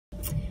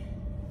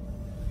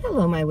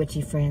Hello, my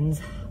witchy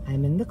friends.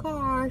 I'm in the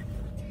car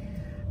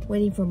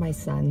waiting for my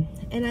son,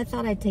 and I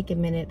thought I'd take a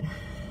minute.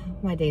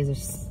 My days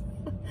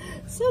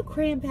are so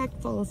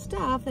cram-packed full of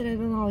stuff that I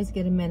don't always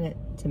get a minute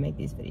to make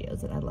these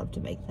videos, and I love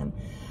to make them.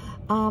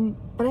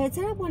 But I had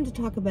said I wanted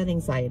to talk about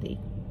anxiety,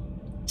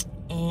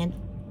 and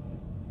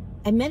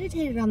I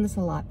meditated on this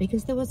a lot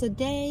because there was a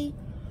day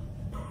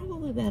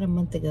probably about a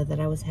month ago that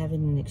I was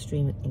having an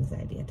extreme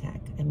anxiety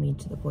attack. I mean,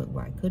 to the point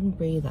where I couldn't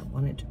breathe, I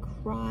wanted to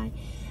cry,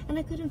 and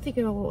I couldn't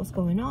figure out what was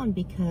going on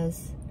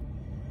because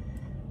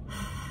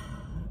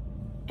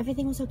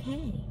everything was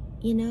okay,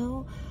 you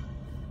know?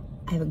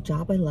 I have a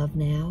job I love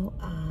now.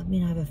 You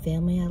know, I have a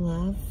family I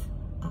love.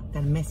 I've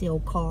got a messy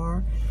old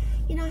car.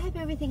 You know, I have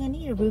everything I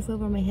need, a roof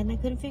over my head, and I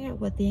couldn't figure out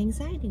what the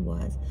anxiety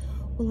was.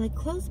 Well, I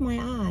closed my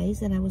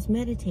eyes and I was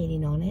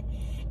meditating on it,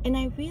 and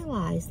I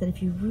realized that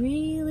if you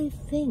really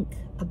think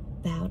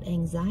about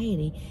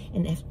anxiety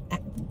and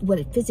what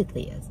it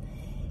physically is,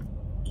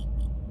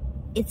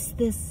 it's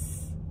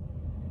this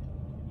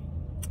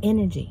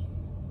energy.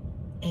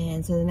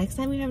 And so the next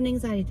time you have an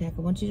anxiety attack,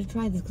 I want you to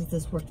try this because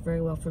this worked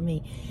very well for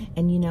me.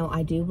 And you know,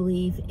 I do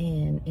believe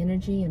in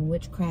energy and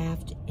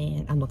witchcraft,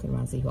 and I'm looking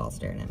around to see who all's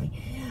staring at me,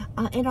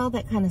 and all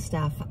that kind of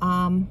stuff.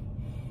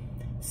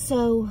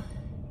 So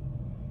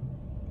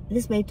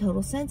this made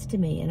total sense to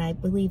me, and I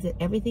believe that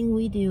everything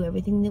we do,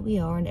 everything that we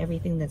are, and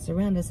everything that's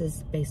around us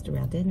is based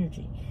around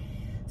energy.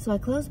 So I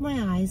closed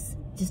my eyes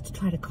just to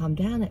try to calm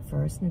down at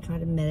first and try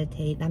to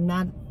meditate. I'm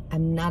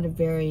not a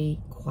very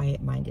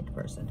quiet-minded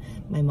person.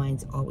 My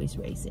mind's always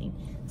racing,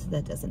 so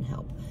that doesn't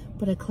help.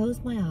 But I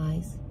closed my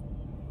eyes,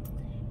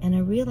 and I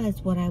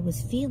realized what I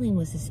was feeling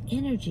was this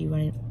energy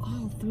running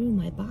all through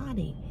my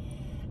body,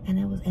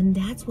 and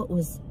that's what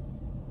was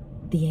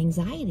the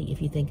anxiety.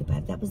 If you think about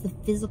it, that was the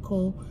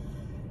physical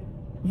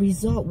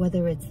result,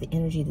 whether it's the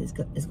energy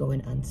that is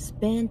going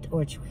unspent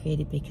or it's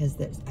created because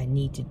I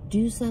need to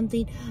do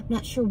something. I'm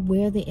not sure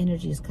where the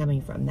energy is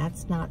coming from.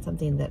 That's not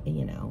something that,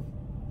 you know,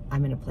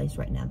 I'm in a place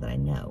right now that I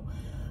know.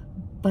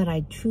 But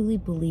I truly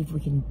believe we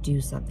can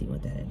do something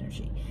with that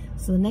energy.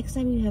 So the next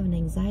time you have an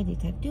anxiety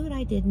attack, do what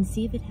I did and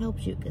see if it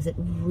helps you, because it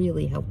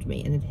really helped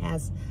me, and it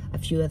has a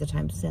few other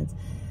times since.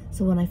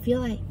 So when I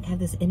feel I have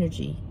this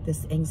energy,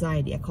 this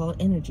anxiety, I call it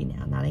energy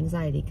now, not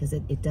anxiety, because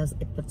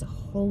it puts a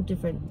whole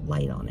different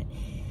light on it.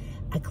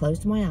 I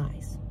closed my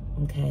eyes,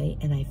 okay,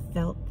 and I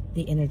felt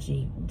the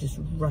energy just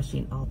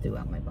rushing all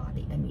throughout my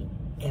body. I mean,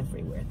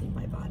 everywhere through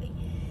my body.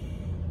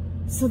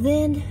 So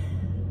then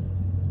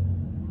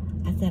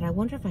I thought, I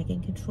wonder if I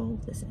can control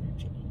this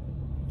energy.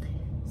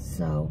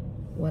 So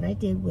what I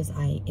did was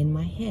in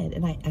my head,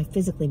 and I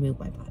physically moved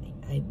my body.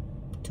 I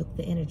took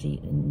the energy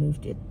and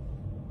moved it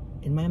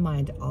in my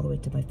mind all the way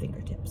to my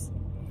fingertips.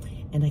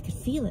 And I could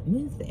feel it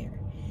move there.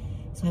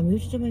 So I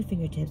moved it to my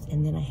fingertips,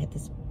 and then I had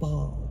this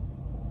ball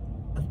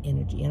of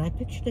energy. And I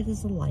pictured it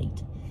as a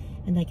light.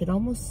 And I could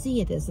almost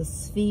see it as a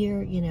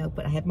sphere, you know,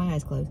 but I had my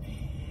eyes closed.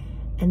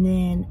 And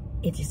then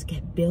it just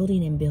kept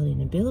building and building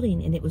and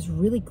building, and it was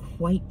really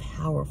quite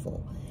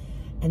powerful.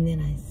 And then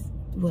I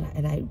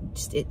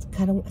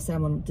kind of said,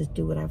 I'm going to just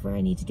do whatever I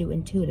need to do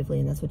intuitively,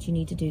 and that's what you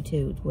need to do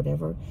too,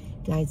 whatever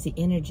guides the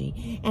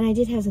energy. And I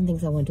did have some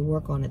things I wanted to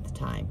work on at the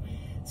time.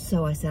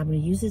 So I said, I'm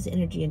going to use this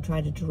energy and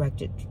try to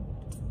direct it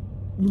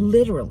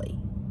literally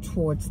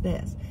towards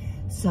this.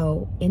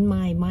 So in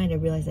my mind, I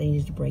realized I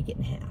needed to break it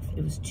in half.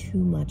 It was too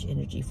much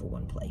energy for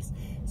one place.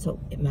 So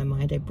in my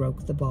mind, I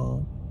broke the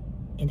ball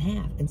in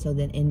half. And so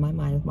then in my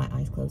mind, with my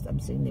eyes closed,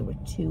 I'm sitting there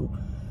with two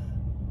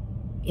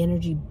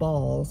energy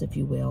balls, if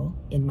you will,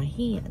 in my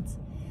hands.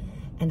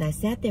 And I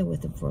sat there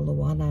with them for a little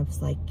while, and I was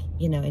like,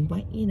 you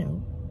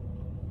know,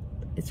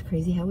 it's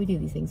crazy how we do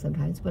these things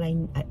sometimes, but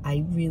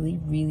I really,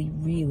 really,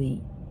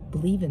 really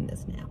believe in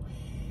this now.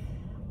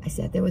 I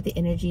sat there with the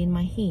energy in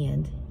my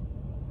hand,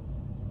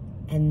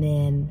 and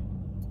then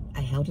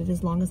I held it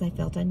as long as I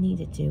felt I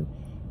needed to,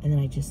 and then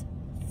I just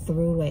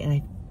threw it away, and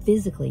I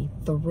physically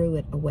threw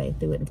it away,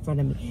 threw it in front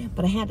of me.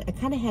 But I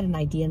kind of had an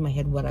idea in my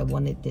head what I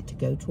wanted it to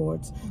go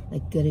towards,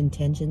 like good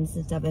intentions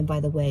and stuff. And by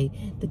the way,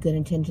 the good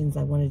intentions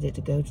I wanted it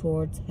to go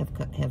towards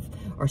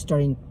are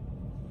starting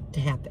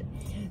to happen.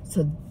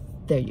 So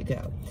there you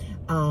go.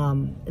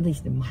 At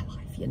least in my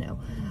life, you know.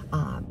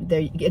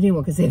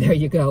 Anyone can say there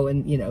you go,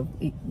 and you know,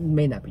 it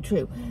may not be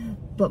true.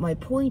 But my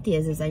point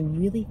is I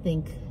really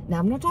think, now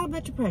I'm not talking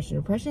about depression.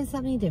 Depression is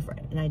something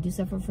different, and I do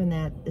suffer from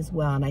that as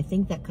well. And I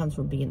think that comes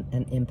from being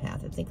an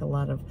empath. I think a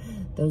lot of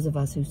those of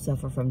us who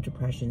suffer from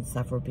depression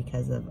suffer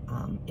because of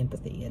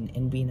empathy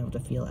and being able to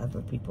feel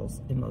other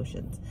people's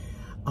emotions.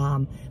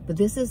 But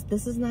this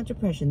is not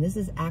depression. This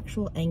is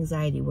actual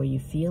anxiety, where you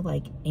feel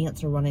like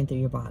ants are running through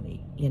your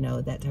body, you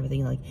know, that type of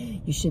thing. Like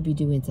you should be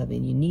doing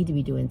something, you need to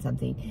be doing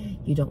something,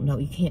 you don't know,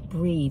 you can't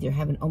breathe, you're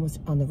having almost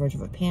on the verge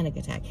of a panic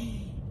attack.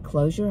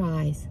 Close your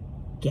eyes,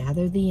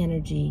 gather the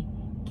energy,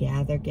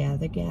 gather,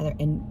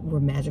 and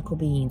we're magical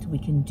beings. We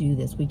can do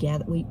this. We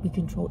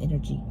control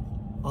energy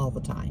all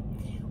the time.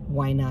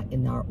 Why not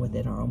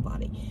within our own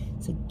body?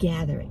 So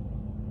gather it,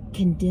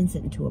 condense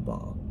it into a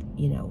ball,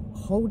 you know,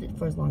 hold it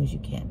for as long as you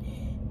can.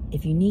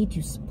 if you need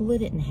to,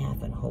 split it in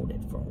half and hold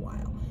it for a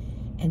while.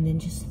 And then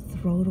just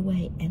throw it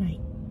away. And I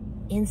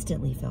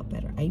instantly felt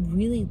better. I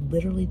really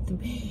literally threw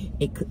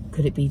it.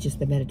 Could it be just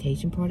the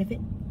meditation part of it?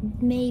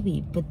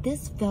 Maybe. But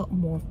this felt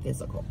more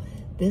physical.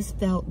 This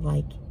felt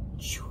like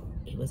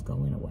it was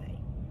going away.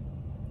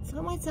 So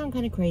it might sound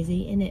kind of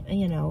crazy, and it,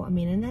 you know, I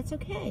mean, and that's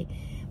okay.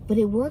 But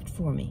it worked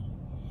for me.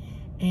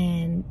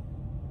 And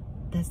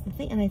that's the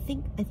thing. And I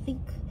think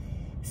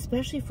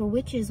especially for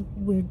witches,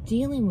 we're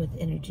dealing with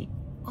energy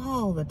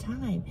all the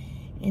time.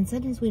 And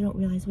sometimes we don't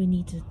realize we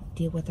need to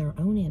deal with our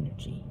own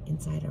energy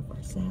inside of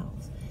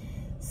ourselves.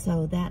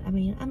 So that, I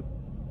mean,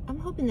 I'm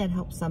hoping that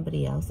helps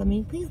somebody else. I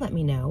mean, please let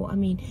me know. I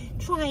mean,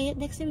 try it.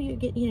 Next time you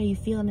get, you know, you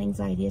feel an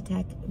anxiety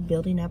attack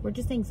building up, or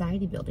just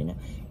anxiety building up,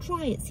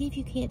 try it. See if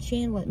you can't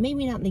channel it.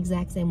 Maybe not in the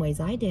exact same ways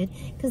I did,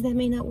 because that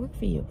may not work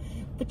for you.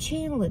 But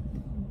channel it.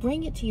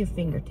 Bring it to your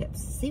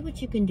fingertips. See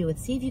what you can do with.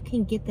 See if you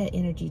can get that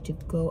energy to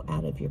go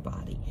out of your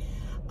body.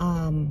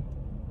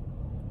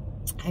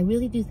 I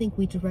really do think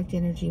we direct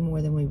energy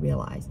more than we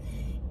realize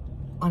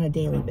on a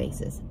daily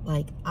basis.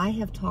 Like, I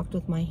have talked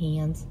with my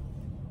hands,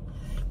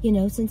 you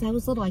know, since I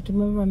was little. I can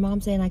remember my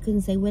mom saying I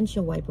couldn't say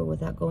windshield wiper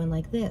without going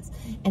like this.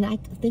 And I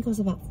think I was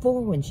about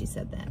 4 when she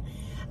said that.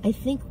 I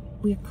think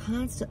we're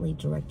constantly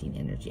directing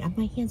energy.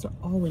 My hands are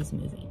always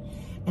moving.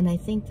 And I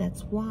think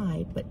that's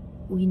why, but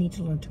we need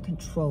to learn to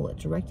control it.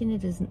 Directing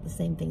it isn't the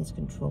same thing as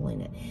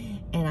controlling it.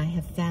 And I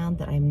have found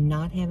that I'm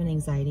not having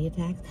anxiety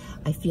attacks.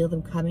 I feel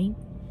them coming,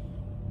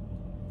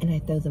 and I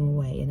throw them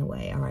away in a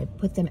way, or I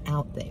put them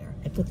out there.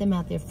 I put them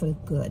out there for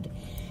good.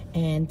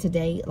 And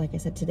today, like I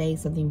said, today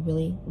something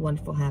really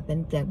wonderful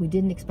happened that we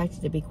didn't expect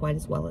it to be quite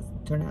as well as,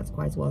 turned out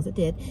quite as well as it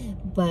did.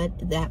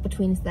 But that,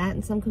 between that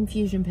and some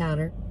confusion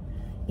powder,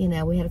 you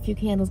know, we had a few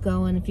candles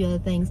going, a few other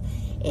things,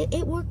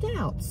 it worked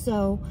out.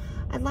 So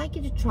I'd like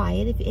you to try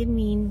it. I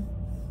mean,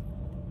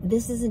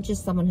 this isn't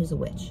just someone who's a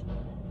witch.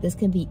 This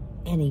can be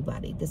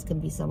anybody. This can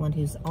be someone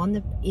who's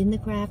in the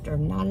craft or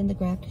not in the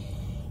craft.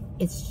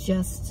 It's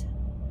just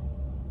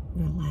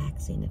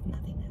relaxing, if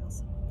nothing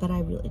else. But I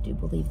really do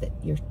believe that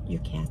you're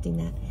casting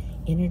that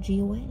energy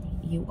away.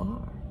 You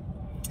are.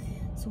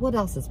 So what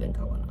else has been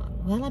going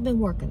on? Well, I've been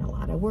working a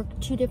lot. I work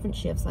 2 different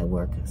shifts. I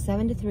work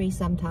 7 to 3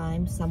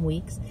 sometimes, some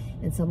weeks,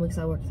 and some weeks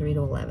I work 3 to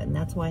 11.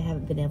 That's why I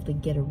haven't been able to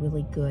get a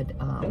really good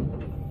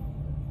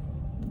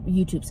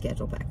YouTube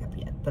schedule back up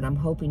yet, but I'm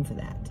hoping for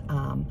that.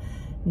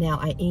 Now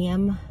I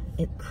am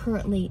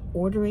currently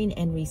ordering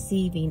and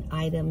receiving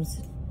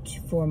items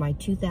for my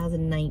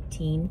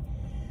 2019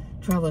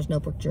 Traveler's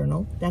Notebook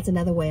Journal. That's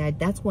another way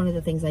that's one of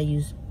the things I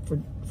use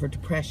for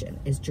depression,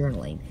 is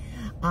journaling.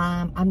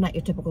 I'm not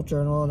your typical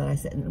journal that I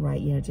sit and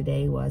write, you know,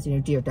 today was, you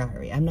know, Dear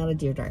Diary. I'm not a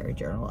Dear Diary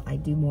journal. I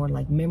do more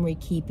like memory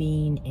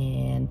keeping,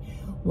 and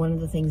one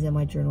of the things in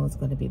my journal is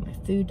going to be my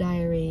food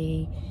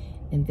diary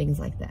and things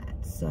like that.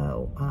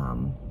 So,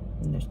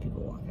 and there's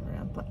people walking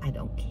around, but I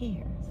don't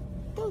care.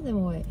 Throw them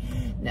away.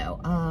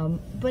 No,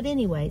 but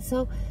anyway,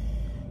 so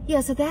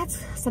yeah, so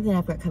that's something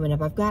I've got coming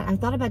up. I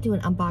thought about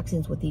doing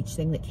unboxings with each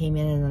thing that came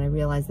in, and then I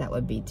realized that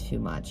would be too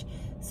much.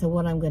 So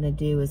what I'm going to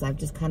do is I've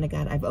just kind of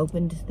I've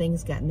opened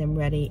things, gotten them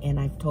ready, and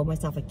I've told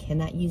myself I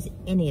cannot use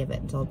any of it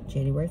until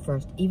January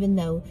 1st, even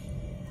though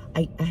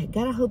I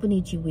got a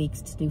Hobonichi weeks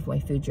to do my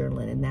food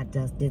journaling, and that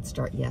did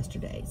start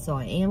yesterday. So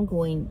I am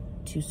going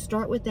to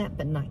start with that,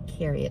 but not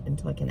carry it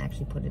until I can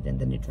actually put it in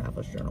the new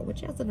Traveler's Journal,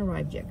 which hasn't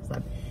arrived yet because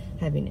I'm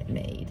having it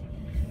made.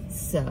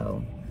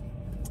 So,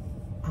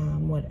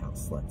 what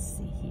else? Let's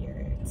see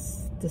here.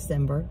 It's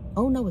December.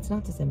 Oh, no, it's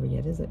not December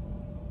yet, is it?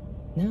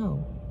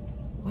 No.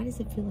 Why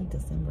does it feel like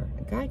December?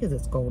 Because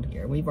it's cold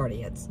here. We've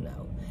already had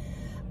snow.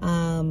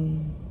 Let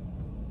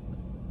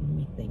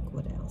me think,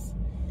 what else?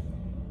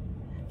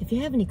 If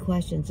you have any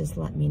questions, just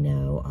let me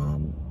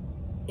know.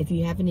 If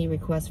you have any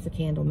requests for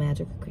candle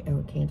magic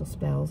or candle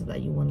spells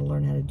that you want to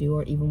learn how to do,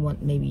 or even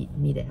want maybe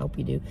me to help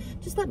you do,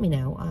 just let me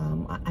know.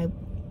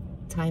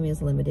 Time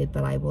is limited,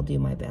 but I will do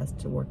my best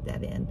to work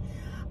that in.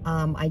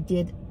 I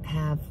did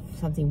have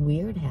something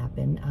weird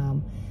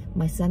happen.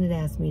 My son had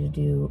asked me to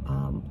do,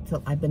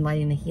 so I've been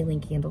lighting a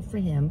healing candle for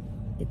him.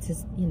 It's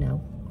his, you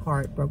know,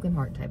 broken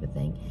heart type of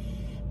thing.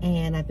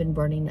 And I've been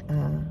burning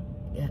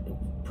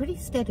pretty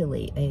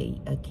steadily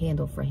a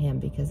candle for him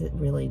because it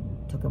really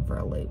took him for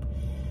a loop.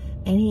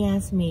 And he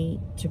asked me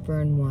to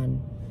burn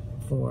one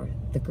for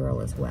the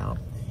girl as well.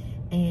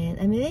 And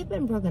I mean, they've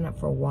been broken up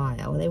for a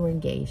while. They were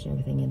engaged and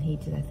everything, and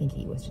I think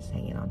he was just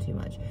hanging on too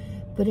much.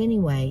 But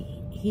anyway,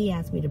 he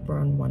asked me to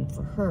burn one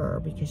for her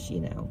because,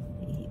 you know,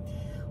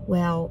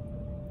 well,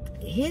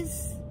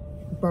 his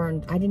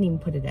burned, I didn't even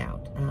put it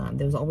out.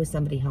 There was always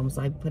somebody home,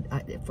 so I put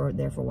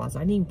there for a while, so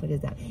I didn't even put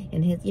his out.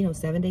 And his, you know,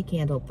 7-day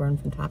candle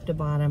burned from top to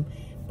bottom,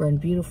 burned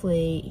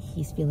beautifully.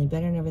 He's feeling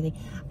better and everything.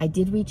 I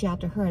did reach out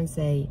to her and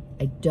say,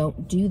 I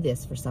don't do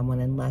this for someone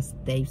unless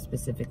they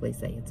specifically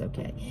say it's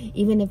okay.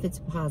 Even if it's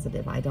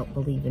positive, I don't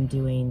believe in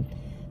doing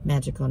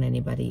magic on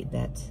anybody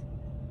that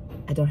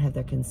I don't have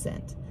their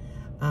consent.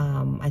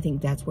 I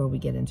think that's where we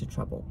get into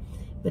trouble.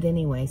 But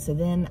anyway, so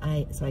then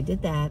I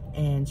did that,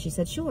 and she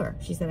said, sure.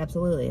 She said,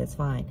 absolutely, it's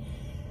fine.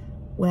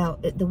 Well,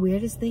 the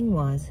weirdest thing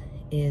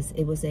is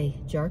it was a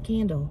jar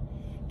candle,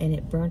 and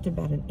it burnt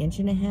about 1.5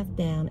 inches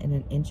down and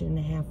 1.5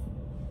 inches,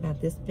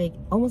 about this big,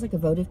 almost like a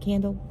votive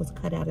candle, was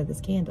cut out of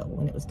this candle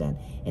when it was done,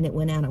 and it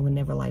went out and would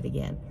never light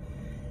again.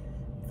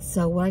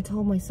 So what I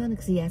told my son,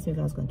 because he asked me if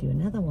I was going to do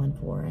another one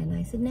for her, and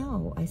I said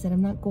no. I said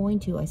I'm not going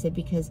to. I said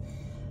because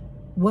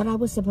what I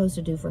was supposed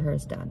to do for her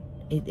is done.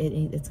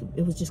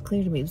 It was just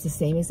clear to me. It was the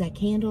same as that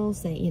candle.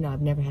 You know,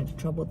 I've never had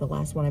trouble with the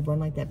last one I burned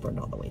like that, burned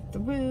all the way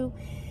through.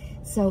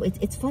 So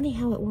it's funny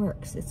how it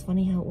works. It's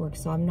funny how it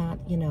works. So I'm not,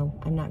 you know,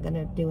 I'm not going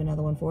to do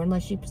another one for her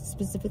unless she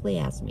specifically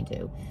asks me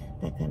to,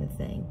 that kind of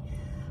thing.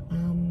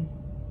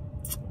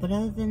 But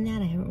other than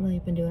that, I haven't really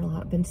been doing a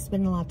lot. I've been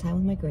spending a lot of time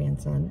with my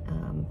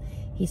grandson.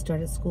 He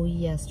started school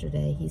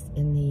yesterday. He's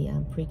in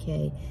the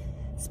pre-K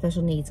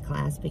special needs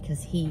class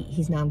because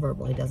he's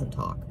nonverbal. He doesn't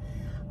talk.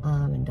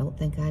 And don't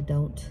think I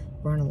don't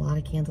burn a lot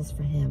of candles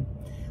for him.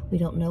 We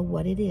don't know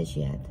what it is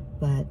yet,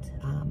 but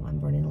I'm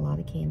burning a lot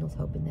of candles,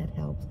 hoping that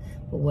helps.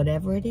 But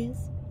whatever it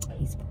is,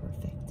 he's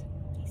perfect.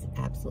 He's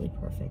absolutely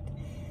perfect.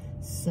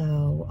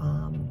 So,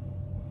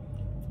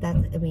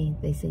 I mean,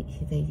 they say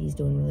he's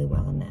doing really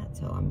well in that,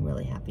 so I'm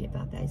really happy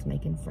about that. He's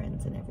making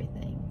friends and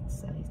everything,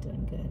 so he's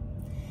doing good.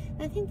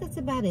 And I think that's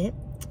about it.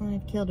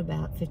 I've killed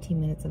about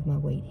 15 minutes of my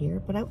weight here,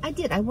 but I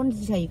wanted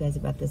to tell you guys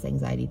about this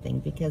anxiety thing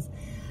because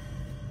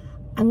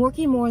I'm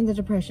working more on the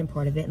depression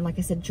part of it, and like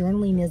I said,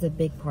 journaling is a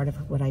big part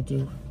of what I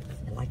do.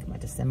 I like my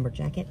December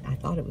jacket. I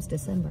thought it was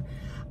December.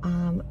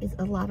 It's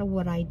a lot of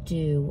what I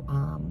do.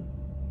 I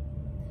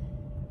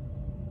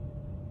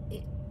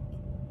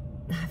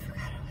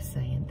forgot what I was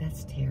saying.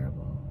 That's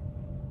terrible.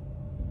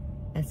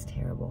 That's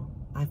terrible.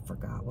 I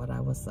forgot what I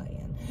was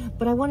saying.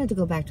 But I wanted to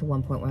go back to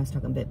one point where I was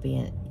talking about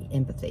being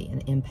empathy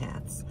and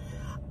empaths.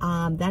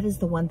 That is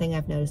the one thing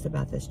I've noticed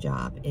about this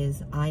job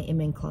is I am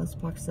in close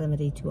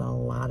proximity to a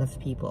lot of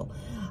people.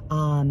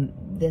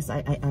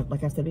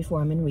 Like I said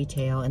before, I'm in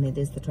retail and it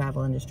is the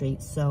travel industry.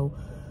 So,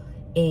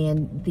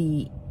 and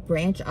the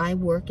branch I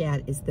work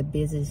at is the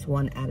busiest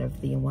one out of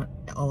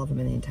all of them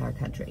in the entire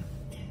country.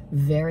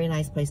 Very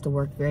nice place to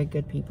work, very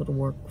good people to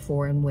work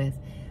for and with.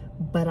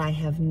 But I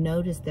have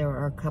noticed there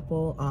are a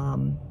couple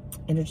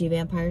energy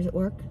vampires at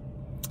work,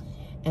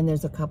 and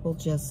there's a couple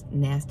just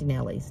nasty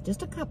Nellies,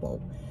 just a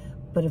couple.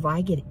 But if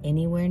I get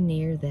anywhere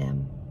near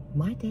them,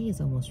 my day is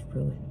almost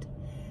ruined.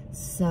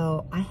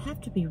 So I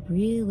have to be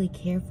really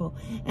careful,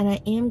 and I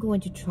am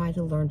going to try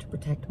to learn to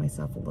protect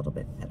myself a little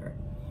bit better.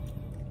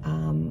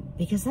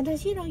 Because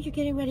sometimes, you know, you're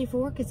getting ready for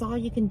work. It's all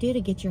you can do to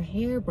get your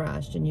hair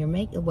brushed and your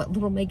what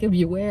little makeup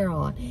you wear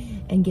on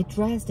and get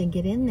dressed and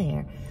get in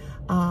there.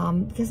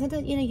 Because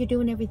sometimes, you know, you're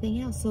doing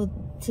everything else. So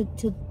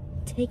to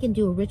take and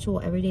do a ritual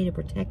every day to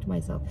protect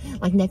myself.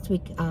 Like next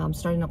week,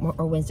 starting on,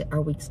 or Wednesday,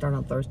 our week start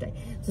on Thursday.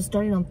 So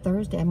starting on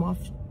Thursday, I'm off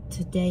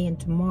today and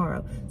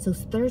tomorrow. So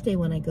Thursday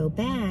when I go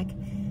back,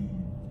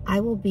 I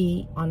will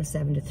be on a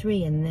 7 to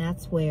 3, and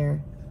that's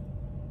where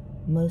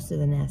most of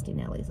the nasty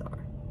Nellies are.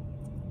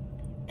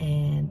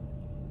 And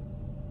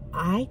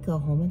I go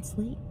home and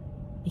sleep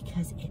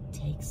because it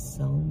takes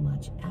so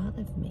much out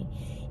of me.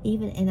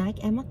 And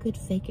I'm a good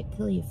fake it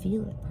till you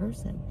feel it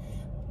person,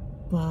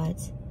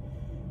 but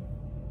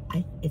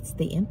it's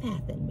the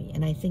empath in me.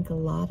 And I think a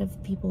lot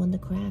of people in the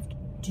craft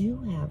do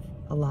have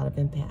a lot of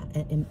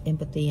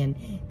empathy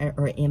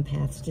or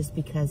empaths, just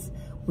because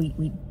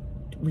we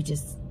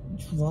just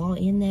draw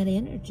in that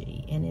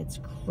energy, and it's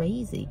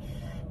crazy.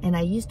 And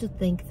I used to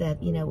think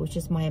that, you know, it was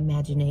just my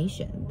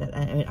imagination, that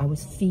I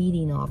was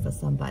feeding off of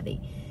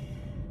somebody.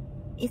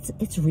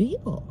 It's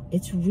real.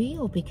 It's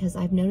real, because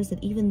I've noticed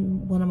that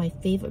even one of my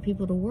favorite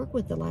people to work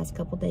with the last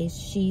couple of days,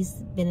 she's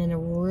been in a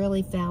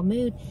really foul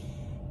mood,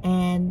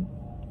 and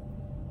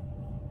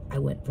I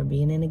went from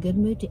being in a good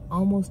mood to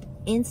almost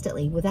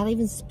instantly, without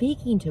even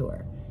speaking to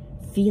her,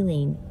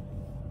 feeling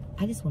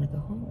I just want to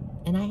go home.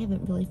 And I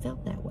haven't really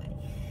felt that way.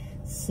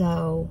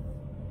 So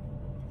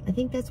I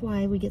think that's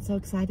why we get so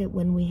excited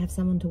when we have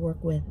someone to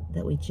work with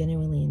that we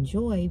genuinely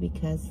enjoy,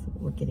 because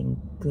we're getting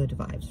good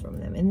vibes from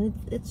them. And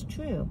it's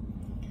true.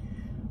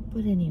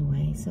 But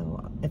anyway,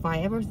 so if I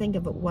ever think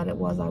of what it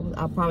was,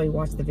 I'll probably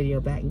watch the video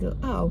back and go,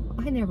 oh,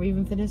 I never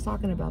even finished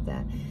talking about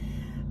that.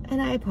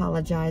 And I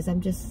apologize.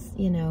 I'm just,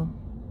 you know,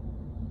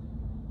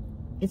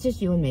 it's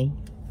just you and me.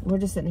 We're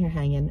just sitting here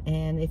hanging.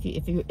 And if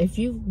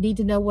you need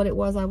to know what it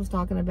was I was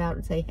talking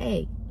about, say,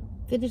 hey,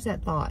 finish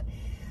that thought,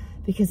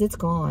 because it's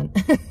gone.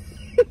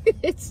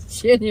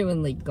 It's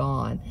genuinely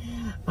gone.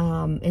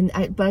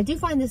 But I do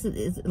find this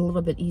is a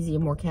little bit easier,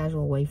 more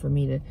casual way for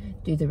me to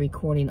do the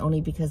recording, only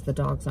because the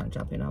dogs aren't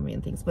jumping on me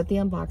and things. But the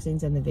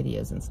unboxings and the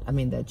videos,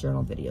 and the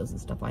journal videos and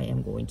stuff, I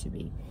am going to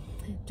be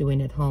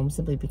doing at home,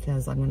 simply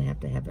because I'm going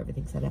to have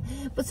everything set up.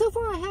 But so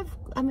far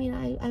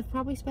I've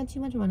probably spent too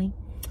much money.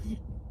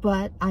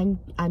 But I'm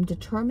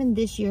determined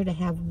this year to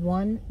have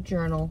one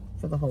journal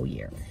for the whole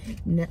year.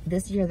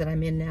 This year that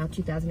I'm in now,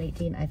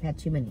 2018, I've had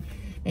too many.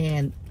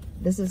 And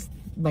this is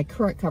my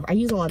current cover. I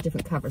use a lot of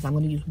different covers. I'm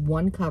going to use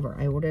one cover.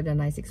 I ordered a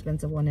nice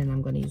expensive one, and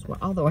I'm going to use one,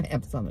 although I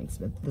have some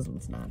expensive. This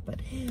one's not, but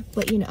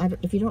you know,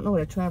 if you don't know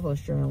what a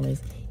traveler's journal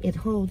is, it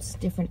holds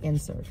different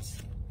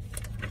inserts,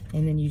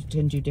 and then you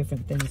can do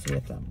different things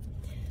with them.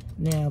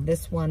 Now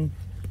this one,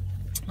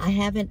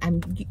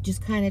 I'm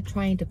just kind of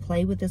trying to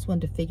play with this one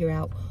to figure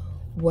out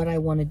what I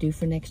want to do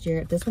for next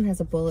year. This one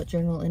has a bullet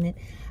journal in it.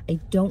 I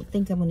don't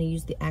think I'm going to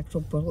use the actual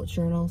bullet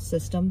journal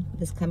system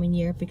this coming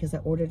year because I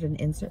ordered an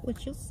insert,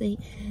 which you'll see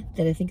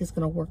that I think is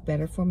going to work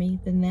better for me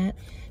than that.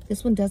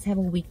 This one does have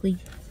a weekly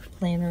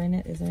planner in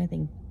it. Is there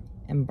anything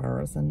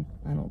embarrassing?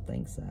 I don't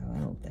think so. I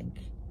don't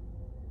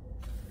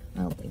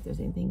think there's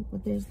anything,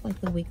 but there's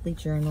like the weekly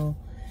journal,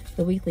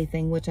 the weekly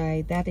thing, which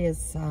that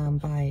is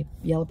by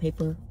Yellow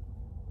Paper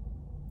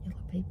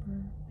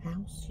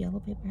House.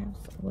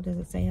 What does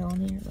it say on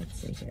here?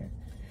 Let's see here.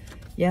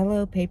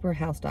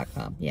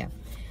 Yellowpaperhouse.com. Yeah.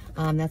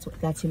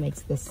 That's who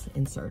makes this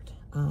insert.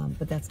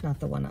 But that's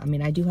not the one. I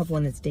mean, I do have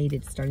one that's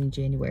dated starting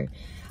January.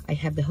 I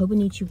have the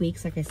Hobonichi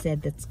Weeks, like I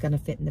said, that's going to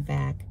fit in the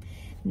back.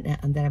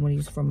 And that I'm going to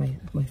use for my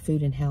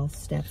food and health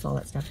steps, all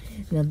that stuff.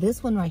 Now,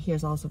 this one right here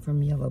is also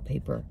from Yellow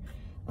Paper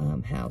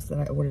House that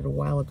I ordered a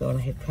while ago, and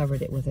I had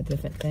covered it with a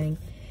different thing.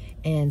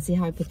 And see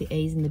how I put the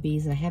A's and the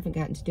B's, and I haven't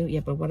gotten to do it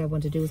yet, but what I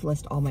want to do is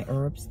list all my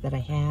herbs that I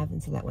have,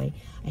 and so that way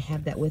I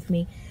have that with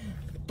me.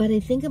 But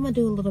I think I'm going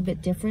to do a little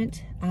bit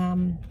different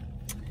for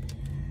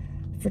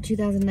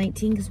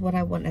 2019, because what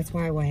I want, that's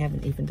why I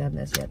haven't even done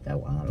this yet,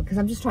 though, because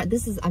I'm just trying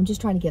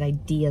to get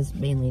ideas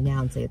mainly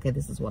now and say, okay,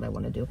 this is what I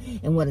want to do,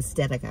 and what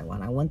aesthetic I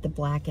want. I want the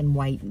black and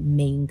white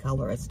main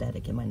color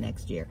aesthetic in my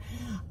next year.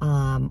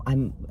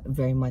 I'm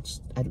very much,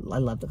 I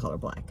love the color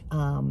black,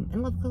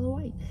 and love the color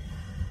white.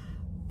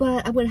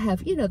 But I'm going to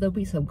have, you know, there'll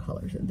be some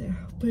colors in there.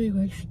 But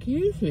anyway,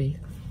 excuse me.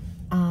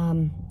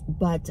 I'm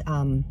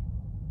going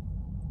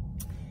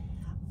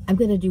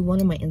to do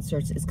one of my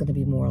inserts. It's going to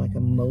be more like a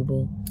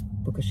mobile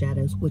book of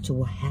shadows, which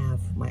will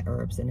have my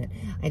herbs in it.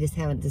 I just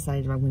haven't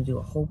decided if I'm going to do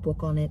a whole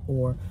book on it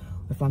or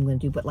if I'm going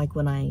to do, but like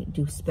when I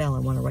do spell, I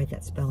want to write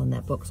that spell in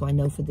that book. So I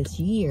know for this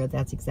year,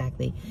 that's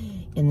exactly,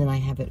 and then I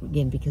have it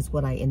again, because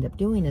what I end up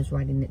doing is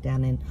writing it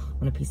down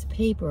on a piece of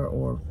paper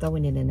or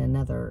throwing it in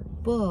another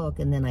book,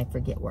 and then I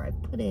forget where I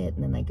put it,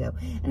 and then I go.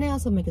 And I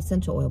also make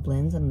essential oil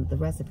blends, and the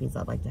recipes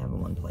I'd like to have in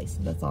one place.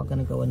 So that's all going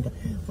to go into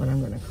what I'm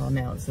going to call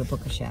now. It's the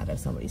Book of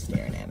Shadows. Somebody's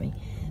staring at me.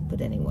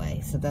 But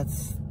anyway, so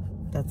that's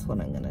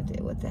what I'm going to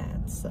do with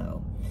that.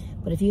 So,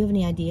 but if you have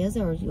any ideas,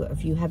 or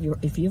if you have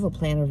a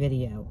planner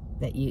video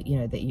that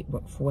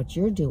for what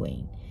you're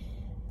doing,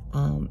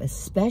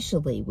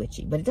 especially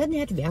witchy, but it doesn't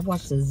have to be. I've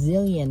watched a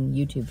zillion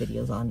YouTube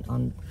videos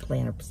on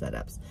planner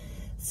setups.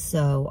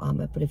 So,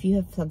 but if you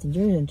have something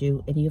you're going to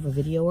do and you have a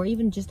video or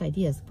even just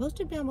ideas, post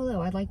them down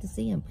below. I'd like to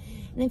see them.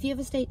 And if you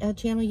have a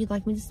channel you'd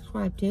like me to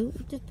subscribe to,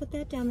 just put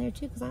that down there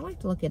too, because I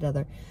like to look at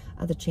other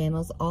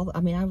channels. I'm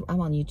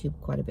on YouTube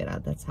quite a bit.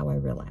 That's how I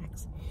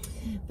relax.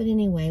 But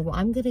anyway, well,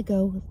 I'm going to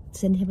go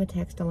send him a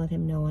text and let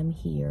him know I'm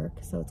here.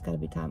 So it's got to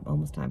be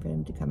almost time for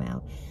him to come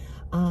out.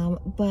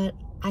 But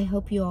I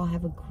hope you all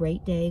have a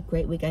great day,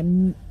 great week.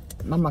 I'm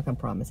not going to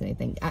promise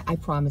anything. I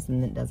promise,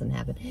 and it doesn't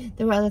happen.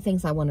 There are other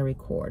things I want to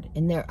record.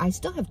 And I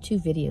still have 2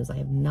 videos I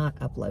have not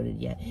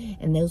uploaded yet.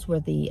 And those were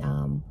the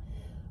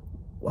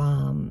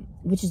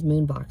Witch's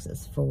Moon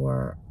boxes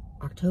for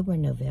October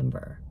and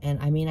November.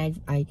 And I mean, I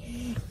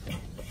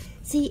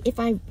see, if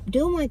I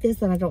do them like this,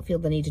 then I don't feel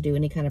the need to do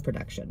any kind of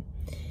production.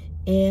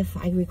 If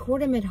I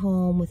record them at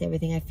home with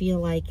everything, I feel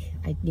like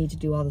I need to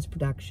do all this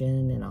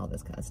production and all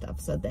this kind of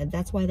stuff. So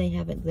that's why they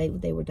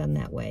were done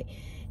that way.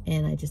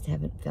 And I just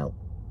haven't had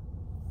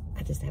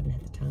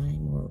the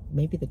time, or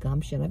maybe the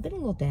gumption. I've been a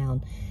little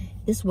down.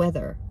 This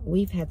weather,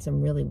 we've had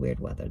some really weird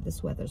weather.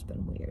 This weather's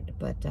been weird.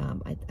 But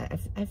I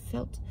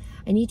felt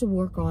I need to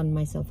work on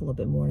myself a little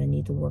bit more, and I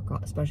need to work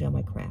on, especially on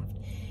my craft.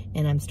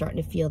 And I'm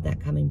starting to feel that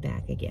coming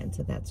back again,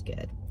 so that's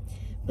good.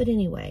 But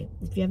anyway,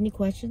 if you have any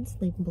questions,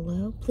 leave them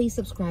below. Please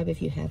subscribe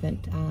if you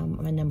haven't.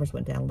 My numbers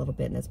went down a little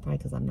bit, and that's probably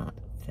because I'm not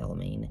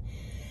filming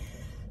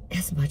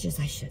as much as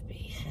I should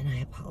be, and I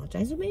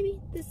apologize. Or maybe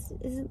this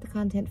isn't the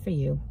content for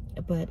you.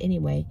 But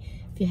anyway,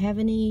 if you have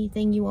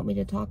anything you want me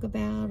to talk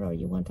about, or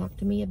you want to talk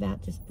to me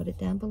about, just put it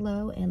down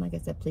below. And like I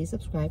said, please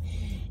subscribe,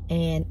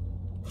 and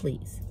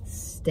please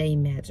stay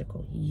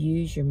magical.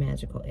 Use your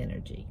magical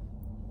energy.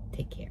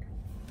 Take care.